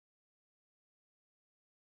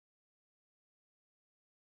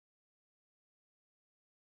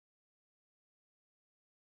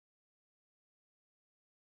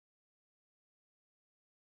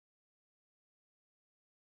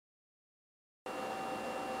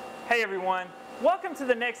Hey everyone, welcome to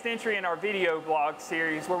the next entry in our video blog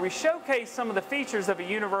series where we showcase some of the features of a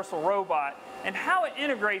universal robot and how it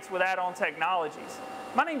integrates with add-on technologies.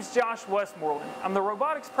 My name is Josh Westmoreland. I'm the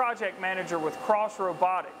Robotics Project Manager with Cross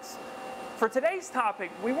Robotics. For today's topic,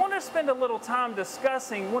 we want to spend a little time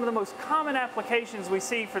discussing one of the most common applications we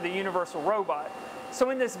see for the universal robot.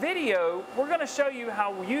 So in this video, we're going to show you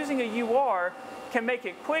how using a UR can make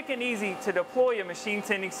it quick and easy to deploy a machine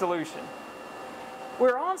tending solution.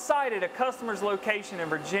 We're on site at a customer's location in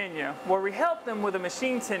Virginia where we help them with a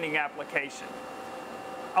machine tending application.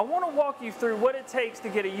 I want to walk you through what it takes to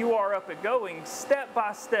get a UR up and going step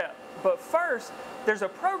by step. But first, there's a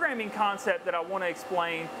programming concept that I want to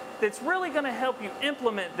explain that's really going to help you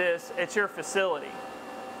implement this at your facility.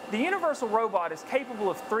 The universal robot is capable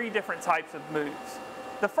of 3 different types of moves.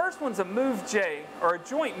 The first one's a move J, or a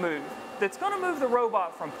joint move, that's going to move the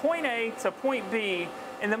robot from point A to point B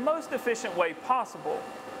in the most efficient way possible.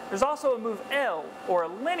 There's also a move L, or a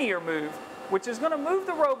linear move, which is going to move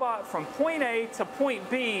the robot from point A to point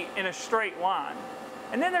B in a straight line.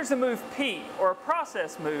 And then there's a move P, or a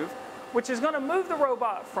process move, which is going to move the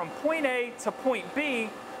robot from point A to point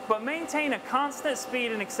B, but maintain a constant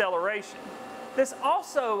speed and acceleration. This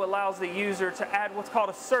also allows the user to add what's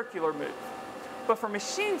called a circular move. But for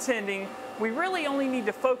machine tending, we really only need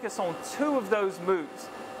to focus on 2 of those moves,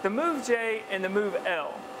 the move J and the move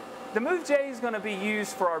L. The move J is going to be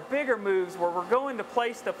used for our bigger moves where we're going to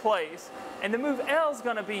place, and the move L is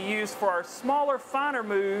going to be used for our smaller, finer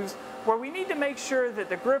moves where we need to make sure that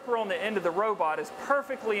the gripper on the end of the robot is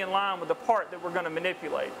perfectly in line with the part that we're going to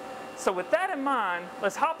manipulate. So with that in mind,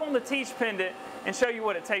 let's hop on the Teach pendant and show you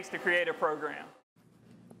what it takes to create a program.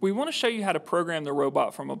 We want to show you how to program the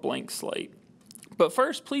robot from a blank slate. But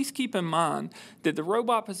first, please keep in mind that the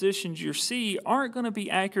robot positions you see aren't going to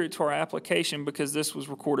be accurate to our application because this was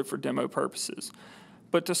recorded for demo purposes.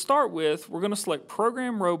 But to start with, we're going to select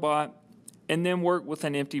Program Robot and then work with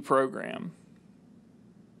an empty program.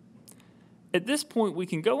 At this point, we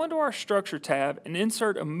can go into our Structure tab and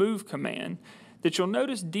insert a Move command that you'll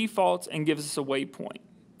notice defaults and gives us a waypoint.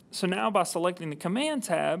 So now by selecting the Command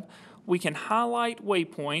tab, we can highlight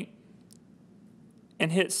Waypoint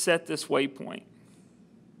and hit Set this waypoint.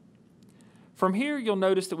 From here, you'll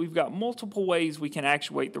notice that we've got multiple ways we can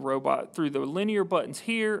actuate the robot through the linear buttons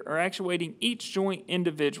here or actuating each joint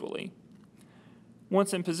individually.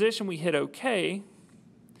 Once in position, we hit OK,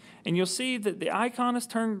 and you'll see that the icon has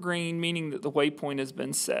turned green, meaning that the waypoint has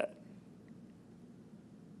been set.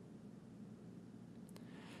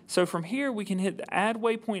 So from here, we can hit the Add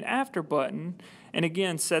Waypoint After button and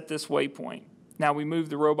again set this waypoint. Now we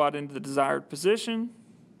move the robot into the desired position.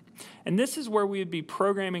 And this is where we would be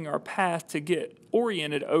programming our path to get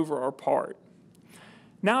oriented over our part.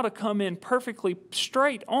 Now to come in perfectly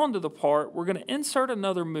straight onto the part, we're going to insert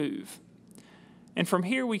another move. And from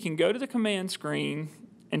here we can go to the command screen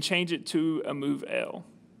and change it to a move L.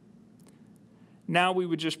 Now we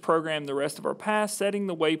would just program the rest of our path, setting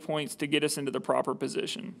the waypoints to get us into the proper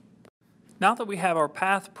position. Now that we have our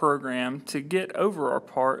path programmed to get over our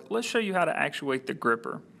part, let's show you how to actuate the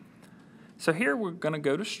gripper. So here we're going to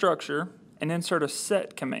go to Structure and insert a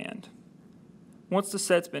Set command. Once the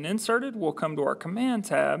set's been inserted, we'll come to our Command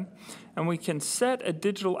tab and we can set a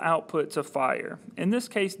digital output to fire. In this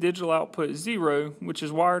case, digital output is 0, which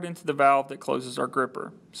is wired into the valve that closes our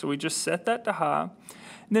gripper. So we just set that to high.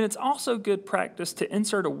 And then it's also good practice to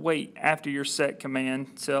insert a wait after your set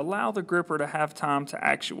command to allow the gripper to have time to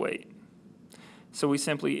actuate. So we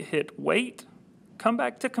simply hit Wait, come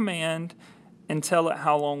back to Command, and tell it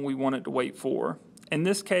how long we want it to wait for. In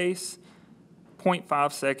this case,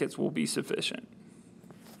 0.5 seconds will be sufficient.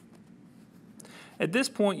 At this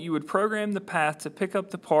point, you would program the path to pick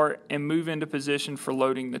up the part and move into position for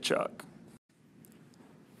loading the chuck.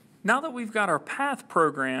 Now that we've got our path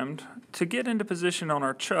programmed to get into position on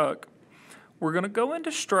our chuck, we're going to go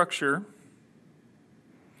into Structure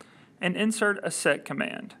and insert a Set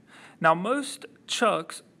command. Now most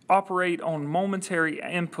chucks operate on momentary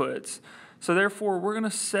inputs, so therefore, we're going to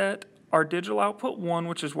set our digital output 1,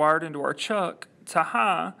 which is wired into our chuck, to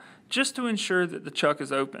high, just to ensure that the chuck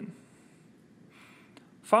is open.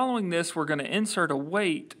 Following this, we're going to insert a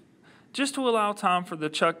wait, just to allow time for the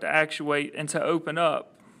chuck to actuate and to open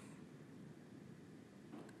up.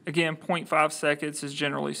 Again, 0.5 seconds is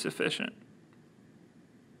generally sufficient.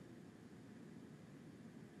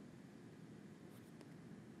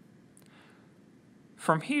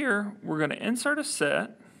 From here, we're going to insert a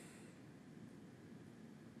set,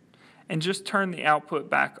 and just turn the output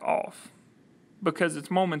back off. Because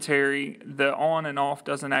it's momentary, the on and off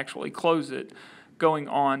doesn't actually close it, going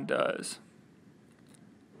on does.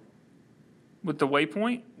 With the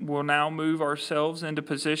waypoint, we'll now move ourselves into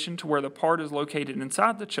position to where the part is located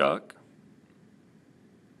inside the chuck.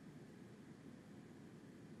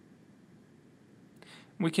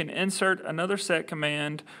 We can insert another set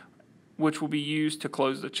command which will be used to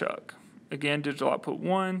close the chuck. Again, digital output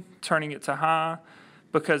 1, turning it to high.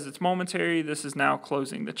 Because it's momentary, this is now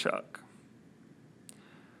closing the chuck.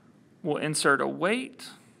 We'll insert a wait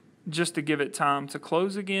just to give it time to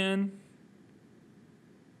close again,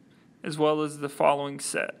 as well as the following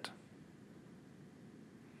set.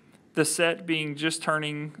 The set being just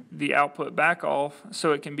turning the output back off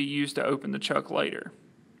so it can be used to open the chuck later.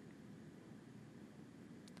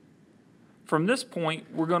 From this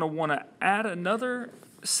point, we're going to want to add another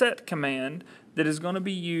set command that is going to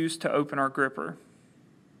be used to open our gripper.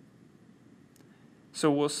 So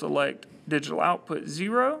we'll select digital output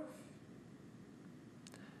 0,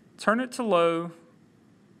 turn it to low,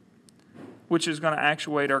 which is going to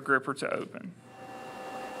actuate our gripper to open.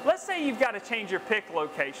 Let's say you've got to change your pick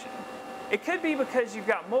location. It could be because you've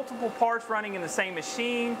got multiple parts running in the same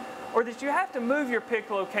machine, or that you have to move your pick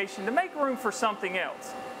location to make room for something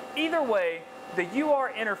else. Either way, the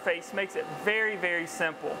UR interface makes it very, very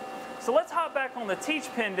simple. So let's hop back on the Teach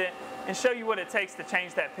pendant and show you what it takes to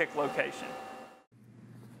change that pick location.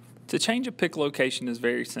 To change a pick location is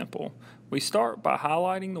very simple. We start by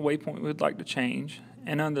highlighting the waypoint we'd like to change,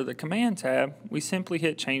 and under the Command tab, we simply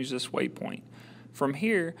hit Change this waypoint. From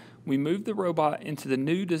here, we move the robot into the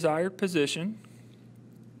new desired position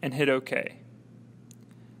and hit OK.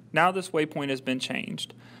 Now this waypoint has been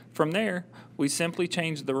changed. From there, we simply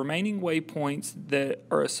change the remaining waypoints that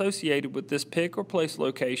are associated with this pick or place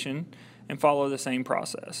location and follow the same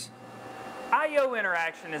process. I/O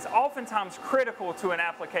interaction is oftentimes critical to an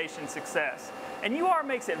application's success, and UR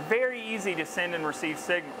makes it very easy to send and receive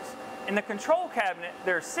signals. In the control cabinet,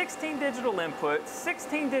 there are 16 digital inputs,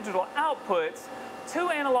 16 digital outputs, 2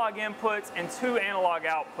 analog inputs, and 2 analog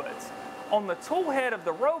outputs. On the tool head of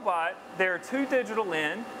the robot, there are 2 digital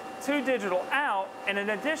in, 2 digital out, and an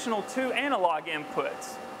additional 2 analog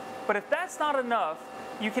inputs. But if that's not enough,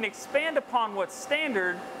 you can expand upon what's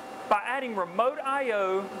standard by adding remote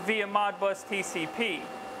I/O via Modbus TCP.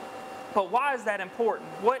 But why is that important?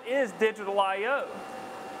 What is digital I/O?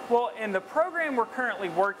 Well, in the program we're currently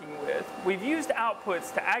working with, we've used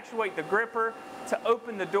outputs to actuate the gripper, to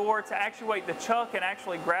open the door, to actuate the chuck and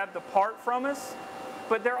actually grab the part from us.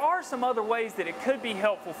 But there are some other ways that it could be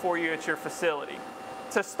helpful for you at your facility.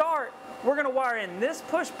 To start, we're going to wire in this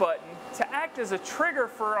push button to act as a trigger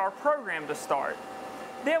for our program to start.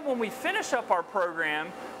 Then when we finish up our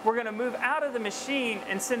program, we're going to move out of the machine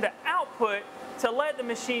and send an output to let the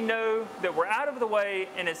machine know that we're out of the way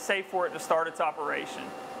and it's safe for it to start its operation.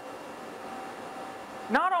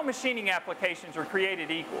 Not all machining applications are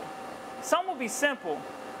created equal. Some will be simple,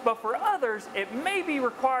 but for others, it may be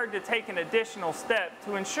required to take an additional step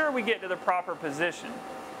to ensure we get to the proper position.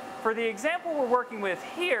 For the example we're working with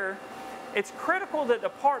here, it's critical that the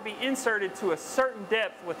part be inserted to a certain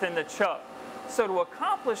depth within the chuck. So to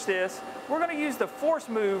accomplish this, we're going to use the force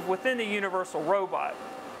move within the universal robot.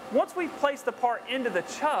 Once we've placed the part into the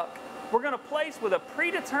chuck, we're going to place with a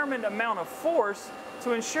predetermined amount of force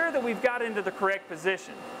to ensure that we've got into the correct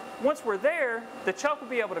position. Once we're there, the chuck will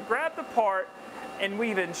be able to grab the part, and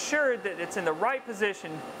we've ensured that it's in the right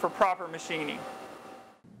position for proper machining.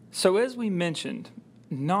 So as we mentioned,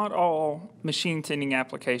 not all machine tending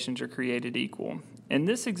applications are created equal. In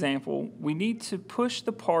this example, we need to push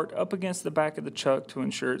the part up against the back of the chuck to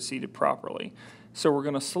ensure it's seated properly. So we're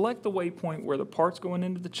going to select the waypoint where the part's going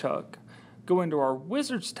into the chuck, go into our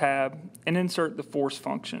Wizards tab, and insert the force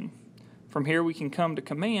function. From here we can come to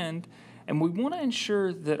Command, and we want to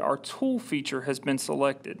ensure that our tool feature has been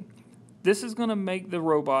selected. This is going to make the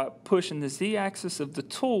robot push in the Z-axis of the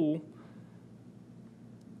tool.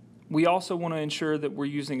 We also want to ensure that we're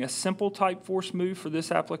using a simple type force move for this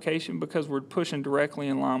application because we're pushing directly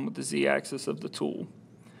in line with the Z-axis of the tool.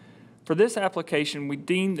 For this application, we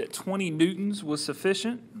deemed that 20 newtons was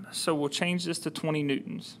sufficient, so we'll change this to 20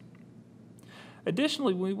 newtons.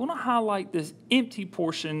 Additionally, we want to highlight this empty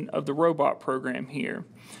portion of the robot program here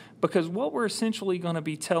because what we're essentially going to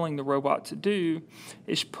be telling the robot to do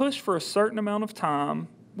is push for a certain amount of time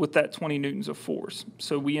with that 20 newtons of force.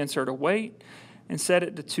 So we insert a wait and set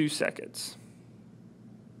it to 2 seconds.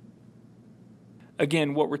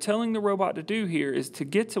 Again, what we're telling the robot to do here is to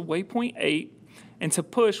get to waypoint 8 and to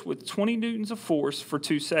push with 20 newtons of force for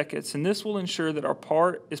 2 seconds, and this will ensure that our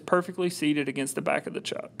part is perfectly seated against the back of the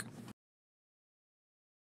chuck.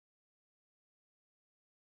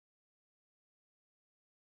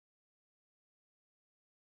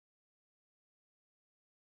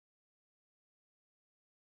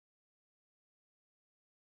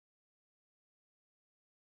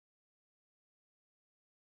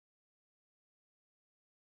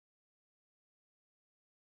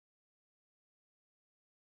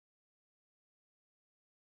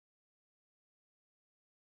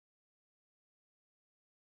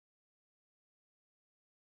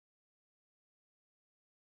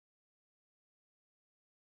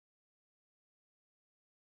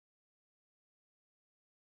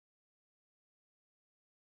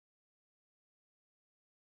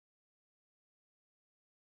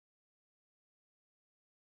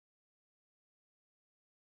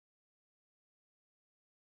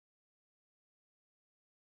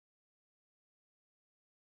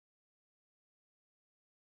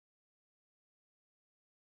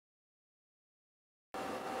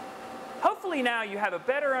 hopefully now you have a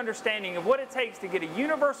better understanding of what it takes to get a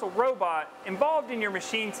universal robot involved in your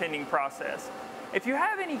machine tending process. If you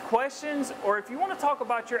have any questions, or if you want to talk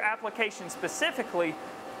about your application specifically,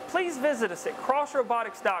 please visit us at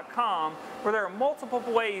crossrobotics.com, where there are multiple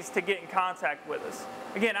ways to get in contact with us.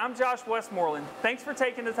 Again, I'm Josh Westmoreland. Thanks for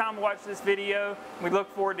taking the time to watch this video. We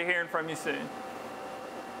look forward to hearing from you soon.